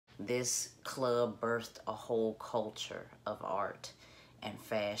this club birthed a whole culture of art and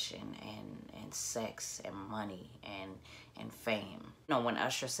fashion and sex and money and fame. You know, when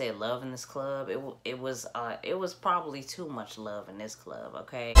Usher said love in this club, it was probably too much love in this club,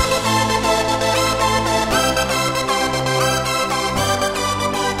 okay?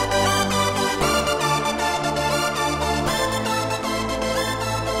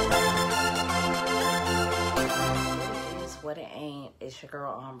 What it ain't, it's your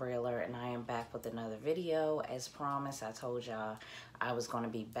girl Umbrella, and I am back with another video. As promised, I told y'all I was going to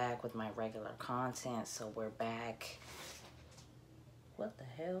be back with my regular content, so we're back. What the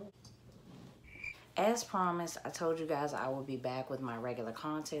hell? As promised, I told you guys I would be back with my regular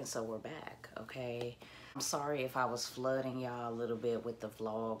content, so we're back, okay? I'm sorry if I was flooding y'all a little bit with the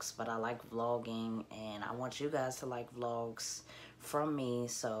vlogs, but I like vlogging, and I want you guys to like vlogs from me,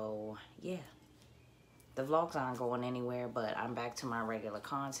 so yeah. The vlogs aren't going anywhere, but I'm back to my regular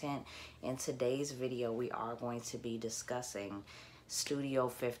content. In today's video, we are going to be discussing Studio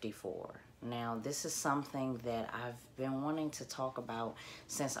 54. Now, this is something that I've been wanting to talk about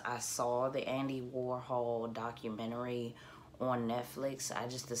since I saw the Andy Warhol documentary on Netflix. I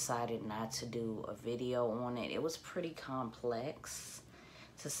just decided not to do a video on it. It was pretty complex,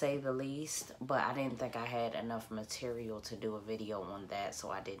 to say the least, but I didn't think I had enough material to do a video on that, so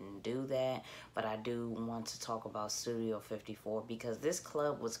I didn't do that. But I do want to talk about Studio 54 because this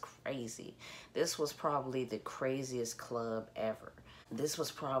club was crazy. This was probably the craziest club ever. This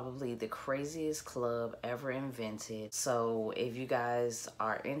was probably the craziest club ever invented. So if you guys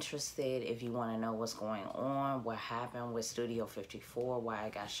are interested, if you want to know what's going on, what happened with Studio 54, why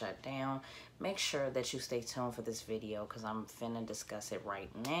it got shut down, make sure that you stay tuned for this video because I'm finna discuss it right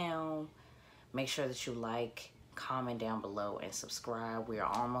now. Make sure that you like, comment down below, and subscribe. We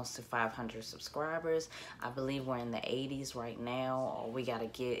are almost to 500 subscribers. I believe we're in the 80s right now. All we gotta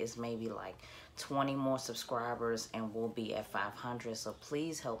get is maybe like 20 more subscribers and we'll be at 500. So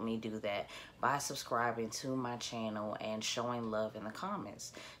please help me do that by subscribing to my channel and showing love in the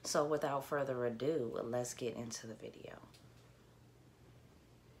comments. So without further ado, let's get into the video.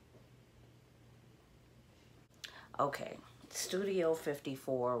 Okay, Studio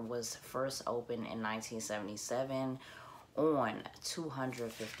 54 was first opened in 1977 on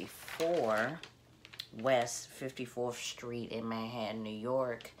 254 West 54th Street in Manhattan, New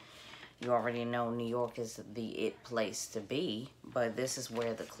York. You already know New York is the it place to be, but this is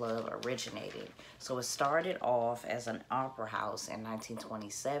where the club originated. So it started off as an opera house in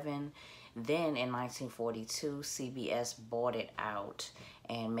 1927. Then in 1942, CBS bought it out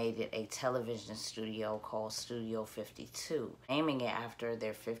and made it a television studio called Studio 52, naming it after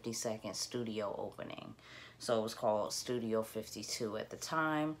their 52nd studio opening. So it was called Studio 52 at the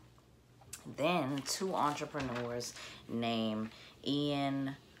time. Then two entrepreneurs named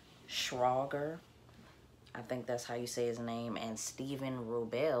Ian Schrager, I think that's how you say his name, and Stephen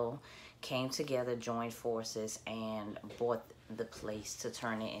Rubel came together, joined forces, and bought the place to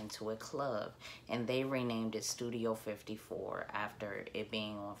turn it into a club. And they renamed it Studio 54 after it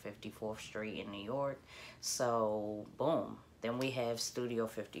being on 54th Street in New York. So, boom. Then we have Studio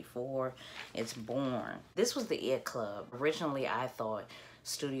 54. It's born. This was the It Club. Originally, I thought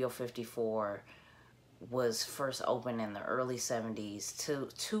Studio 54 was first opened in the early 70s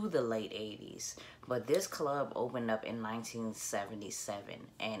to the late 80s. But this club opened up in 1977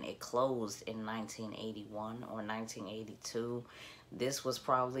 and it closed in 1981 or 1982. This was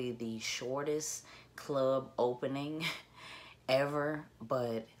probably the shortest club opening ever,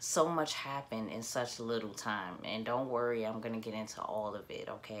 but so much happened in such little time. And don't worry, I'm gonna get into all of it,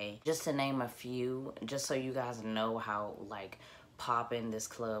 okay? Just to name a few, just so you guys know how like poppin' this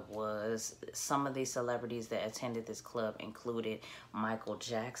club was. Some of these celebrities that attended this club included Michael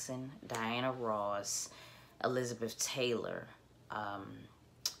Jackson, Diana Ross, Elizabeth Taylor,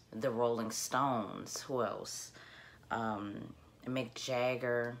 the Rolling Stones, who else? Mick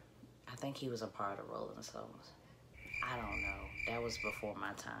Jagger. I think he was a part of Rolling Stones. I don't know. That was before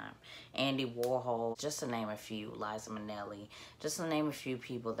my time. Andy Warhol, just to name a few. Liza Minnelli, just to name a few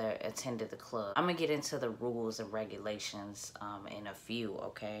people that attended the club. I'm gonna get into the rules and regulations in a few,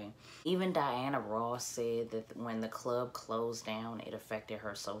 okay? Even Diana Ross said that when the club closed down, it affected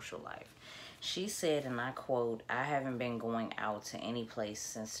her social life. She said, and I quote, "I haven't been going out to any place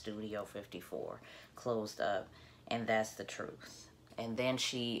since Studio 54 closed up, and that's the truth." And then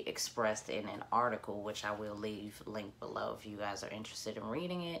she expressed in an article, which I will leave linked below if you guys are interested in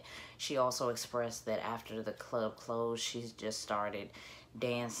reading it. She also expressed that after the club closed, she just started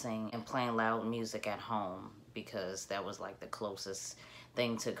dancing and playing loud music at home because that was like the closest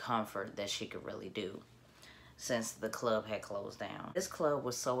thing to comfort that she could really do. since the club had closed down. This club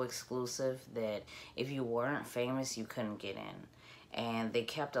was so exclusive that if you weren't famous, you couldn't get in. And they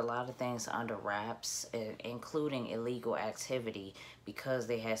kept a lot of things under wraps, including illegal activity, because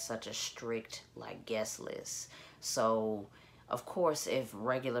they had such a strict like guest list. So of course, if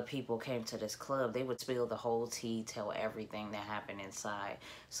regular people came to this club, they would spill the whole tea, tell everything that happened inside.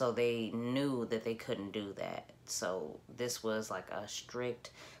 So they knew that they couldn't do that. So this was like a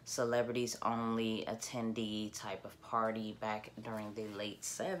strict celebrities only attendee type of party back during the late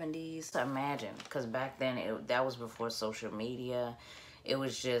 70s. Imagine, because back then that was before social media. It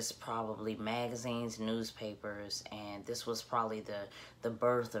was just probably magazines, newspapers, and this was probably the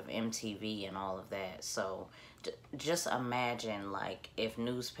birth of MTV and all of that. So just imagine, like, if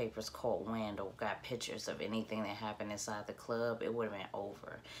newspapers caught wind or got pictures of anything that happened inside the club, it would have been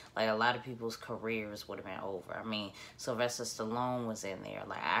over. Like, a lot of people's careers would have been over. I mean, Sylvester Stallone was in there.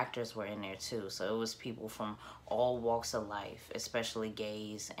 Like, actors were in there too. So it was people from all walks of life, especially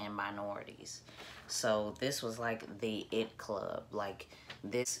gays and minorities. So this was like the it club. Like,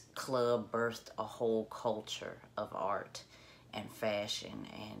 this club birthed a whole culture of art and fashion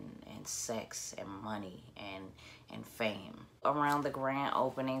and sex and money and fame around the grand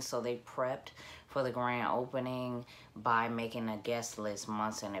opening. So they prepped for the grand opening by making a guest list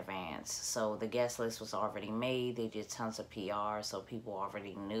months in advance. So the guest list was already made. They did tons of PR, so people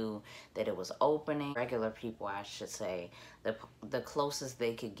already knew that it was opening. Regular people, I should say, the closest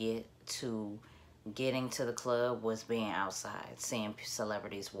they could get to getting to the club was being outside, seeing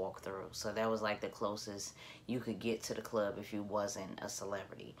celebrities walk through. So that was like the closest you could get to the club if you wasn't a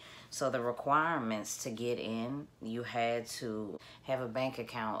celebrity. So the requirements to get in, you had to have a bank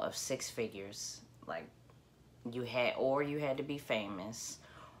account of 6 figures. Like, you had to be famous,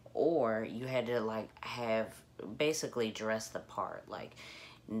 or you had to like have basically dress the part, like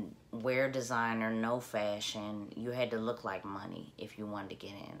wear designer, no fashion. You had to look like money if you wanted to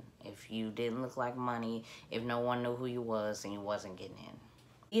get in. If you didn't look like money, if no one knew who you was, then you wasn't getting in.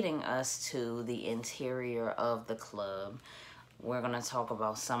 Leading us to the interior of the club, we're gonna talk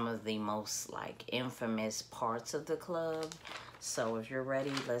about some of the most like infamous parts of the club. So if you're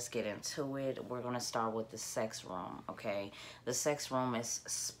ready, let's get into it. We're gonna start with the sex room, okay? The sex room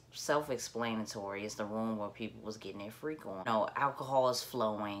is self-explanatory. It's the room where people was getting their freak on. You know, alcohol is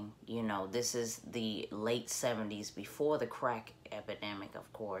flowing. You know, this is the late 70s, before the crack epidemic,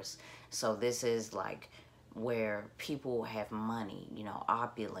 of course. So this is like where people have money, you know,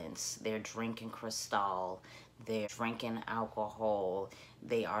 opulence. They're drinking Cristal, they're drinking alcohol,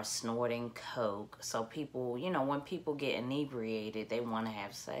 they are snorting coke. So people, you know, when people get inebriated, they want to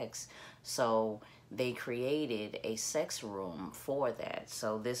have sex. So they created a sex room for that.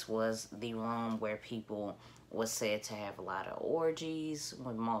 So this was the room where people was said to have a lot of orgies,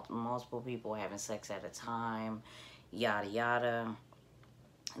 with multiple people having sex at a time, yada yada.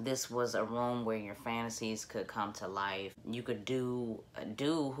 This was a room where your fantasies could come to life. You could do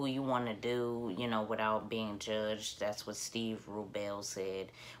who you want to do, you know, without being judged. That's what Steve Rubell said,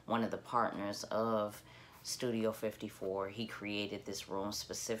 one of the partners of Studio 54. He created this room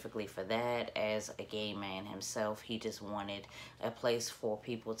specifically for that. As a gay man himself, he just wanted a place for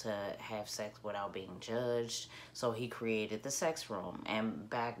people to have sex without being judged. So he created the sex room. And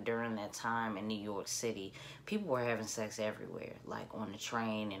back during that time in New York City, people were having sex everywhere, like on the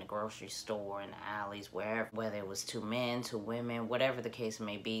train, in the grocery store, in the alleys, wherever, whether it was 2 men, 2 women, whatever the case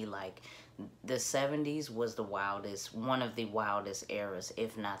may be. Like, the 70s was the wildest, one of the wildest eras,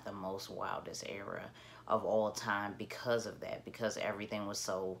 if not the most wildest era of all time, because of that, because everything was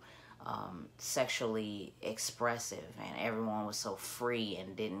so sexually expressive and everyone was so free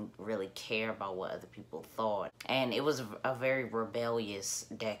and didn't really care about what other people thought. And it was a very rebellious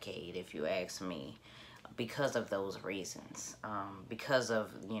decade, if you ask me, because of those reasons, because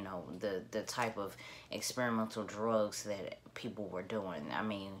of, you know, the type of experimental drugs that people were doing. I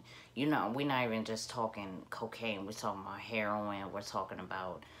mean, you know, we're not even just talking cocaine, we're talking about heroin, we're talking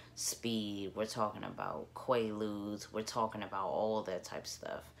about speed, we're talking about quaaludes, we're talking about all that type of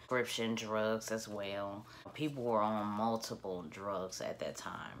stuff. Prescription drugs as well. People were on multiple drugs at that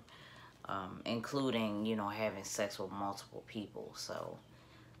time, including, you know, having sex with multiple people. So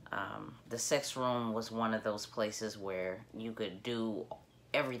the sex room was one of those places where you could do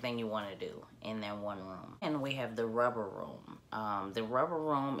everything you want to do in that one room. And we have the rubber room. The rubber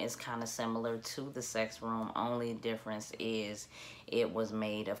room is kind of similar to the sex room. Only difference is it was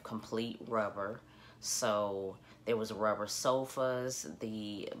made of complete rubber. So there was rubber sofas.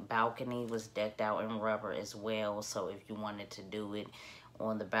 The balcony was decked out in rubber as well. So if you wanted to do it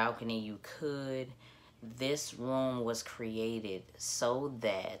on the balcony, you could. This room was created so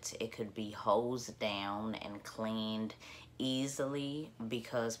that it could be hosed down and cleaned easily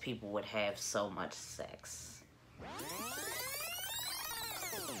because people would have so much sex.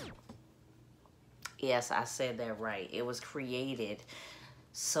 Yes, I said that right. It was created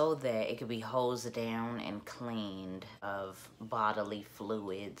so that it could be hosed down and cleaned of bodily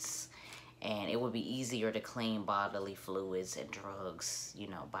fluids. And it would be easier to clean bodily fluids and drugs, you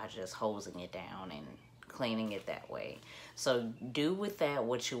know, by just hosing it down and cleaning it that way. So do with that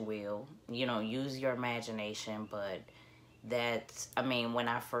what you will. You know, use your imagination, but that's, I mean, when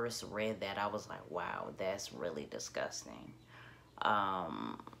I first read that, I was like, wow, that's really disgusting.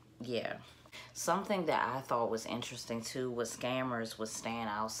 Yeah. Something that I thought was interesting too was scammers would stand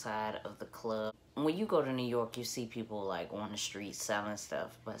outside of the club. When you go to New York, you see people like on the street selling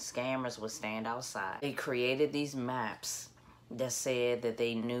stuff, but scammers would stand outside. They created these maps that said that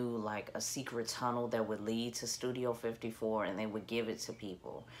they knew like a secret tunnel that would lead to Studio 54, and they would give it to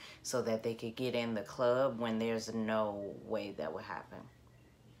people so that they could get in the club when there's no way that would happen.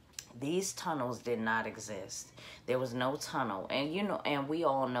 These tunnels did not exist. There was no tunnel. And you know, and we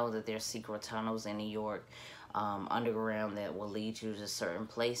all know that there's secret tunnels in New York, underground, that will lead you to certain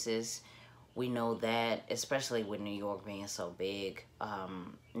places. We know that, especially with New York being so big,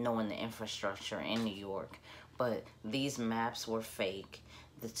 knowing the infrastructure in New York. But these maps were fake.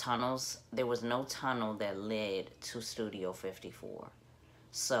 The tunnels, there was no tunnel that led to Studio 54.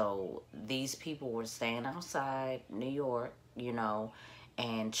 So these people were staying outside New York, you know,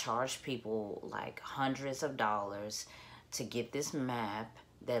 and charged people like hundreds of dollars to get this map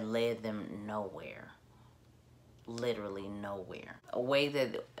that led them nowhere. Literally nowhere. A way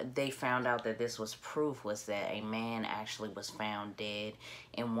that they found out that this was proof was that a man actually was found dead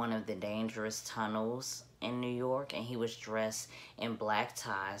in one of the dangerous tunnels in New York, and he was dressed in black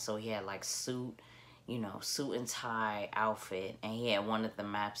tie, so he had like suit, you know, suit and tie outfit, and he had one of the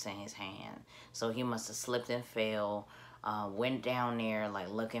maps in his hand. So he must have slipped and fell, went down there like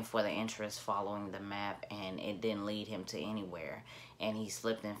looking for the entrance, following the map, and it didn't lead him to anywhere, and he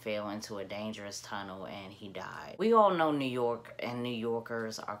slipped and fell into a dangerous tunnel and he died. We all know New York and New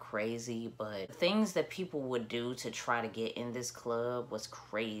Yorkers are crazy, but things that people would do to try to get in this club was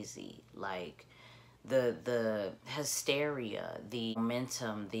crazy. Like the hysteria, the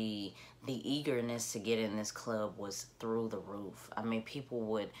momentum, the eagerness to get in this club was through the roof. I mean, people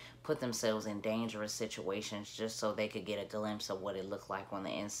would put themselves in dangerous situations just so they could get a glimpse of what it looked like on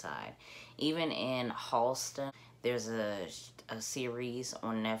the inside. Even in Halston, there's a series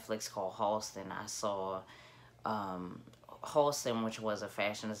on Netflix called Halston. I saw Halston, which was a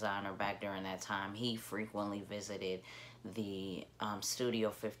fashion designer back during that time. He frequently visited the Studio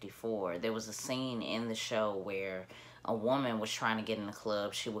 54. There was a scene in the show where a woman was trying to get in the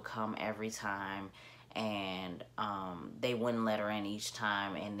club. She would come every time, and they wouldn't let her in each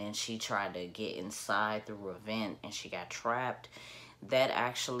time, and then she tried to get inside through a vent and she got trapped. That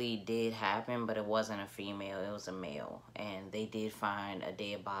actually did happen, but it wasn't a female, it was a male, and they did find a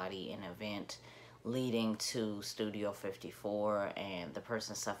dead body in a vent leading to Studio 54, and the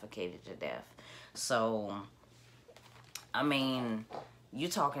person suffocated to death. So I mean, you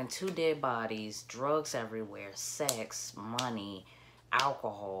talking 2 dead bodies, drugs everywhere, sex, money,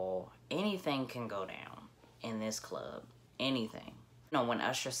 alcohol. Anything can go down in this club. Anything. You know, when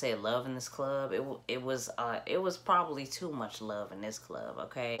Usher said love in this club, it was probably too much love in this club,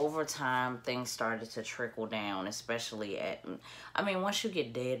 okay? Over time, things started to trickle down, especially at, I mean, once you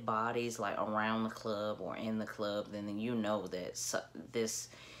get dead bodies like around the club or in the club, then you know that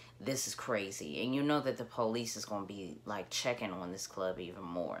this is crazy, and you know that the police is going to be like checking on this club even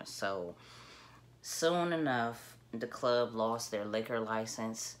more. So soon enough, the club lost their liquor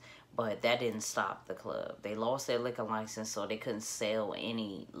license, but that didn't stop the club. They lost their liquor license, so they couldn't sell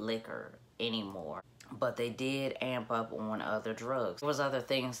any liquor anymore, but they did amp up on other drugs. There was other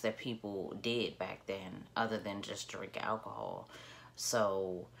things that people did back then other than just drink alcohol.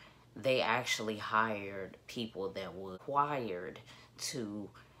 So they actually hired people that were required to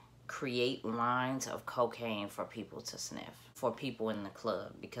create lines of cocaine for people to sniff, for people in the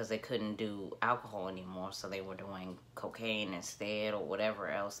club, because they couldn't do alcohol anymore, so they were doing cocaine instead, or whatever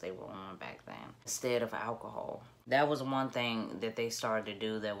else they were on back then, instead of alcohol. That was one thing that they started to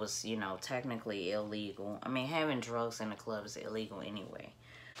do that was, you know, technically illegal. I mean, having drugs in the club is illegal anyway.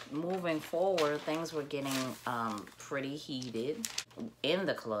 Moving forward, things were getting pretty heated in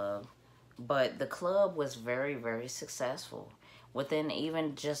the club, but the club was very, very successful. Within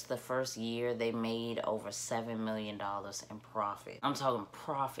even just the first year, they made over $7 million in profit. I'm talking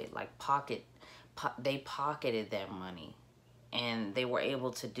profit, like they pocketed that money. And they were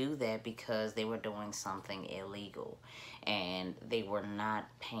able to do that because they were doing something illegal and they were not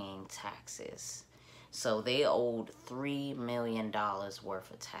paying taxes. So they owed $3 million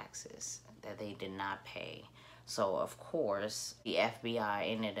worth of taxes that they did not pay. So of course, the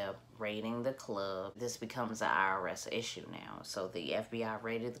FBI ended up raiding the club. This becomes an IRS issue now. So the FBI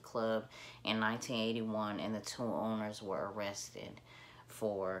raided the club in 1981 and the two owners were arrested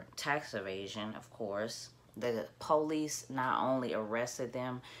for tax evasion, of course. The police not only arrested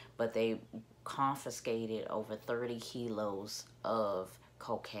them, but they confiscated over 30 kilos of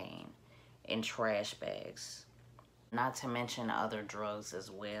cocaine in trash bags. Not to mention other drugs as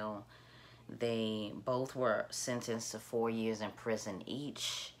well. They both were sentenced to 4 years in prison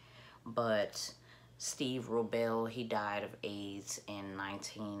each, but Steve Rubell, he died of AIDS in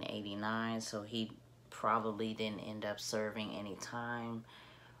 1989, so he probably didn't end up serving any time.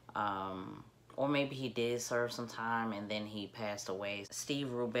 Or maybe he did serve some time and then he passed away. Steve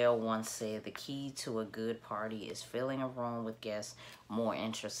Rubell once said, "The key to a good party is filling a room with guests more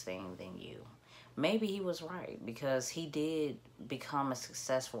interesting than you." Maybe he was right, because he did become a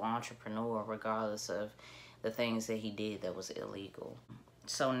successful entrepreneur regardless of the things that he did that was illegal.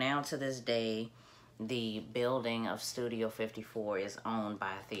 So now to this day, the building of Studio 54 is owned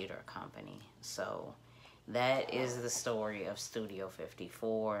by a theater company. So that is the story of Studio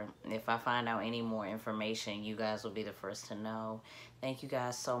 54. If I find out any more information, you guys will be the first to know. Thank you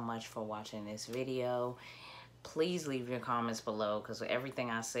guys so much for watching this video. Please leave your comments below, because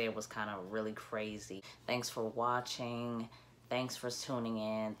everything I said was kind of really crazy. Thanks for watching. Thanks for tuning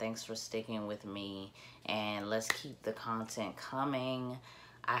in. Thanks for sticking with me. And let's keep the content coming.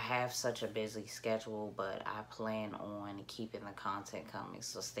 I have such a busy schedule, but I plan on keeping the content coming.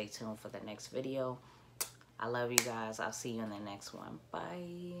 So stay tuned for the next video. I love you guys. I'll see you in the next one.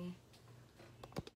 Bye.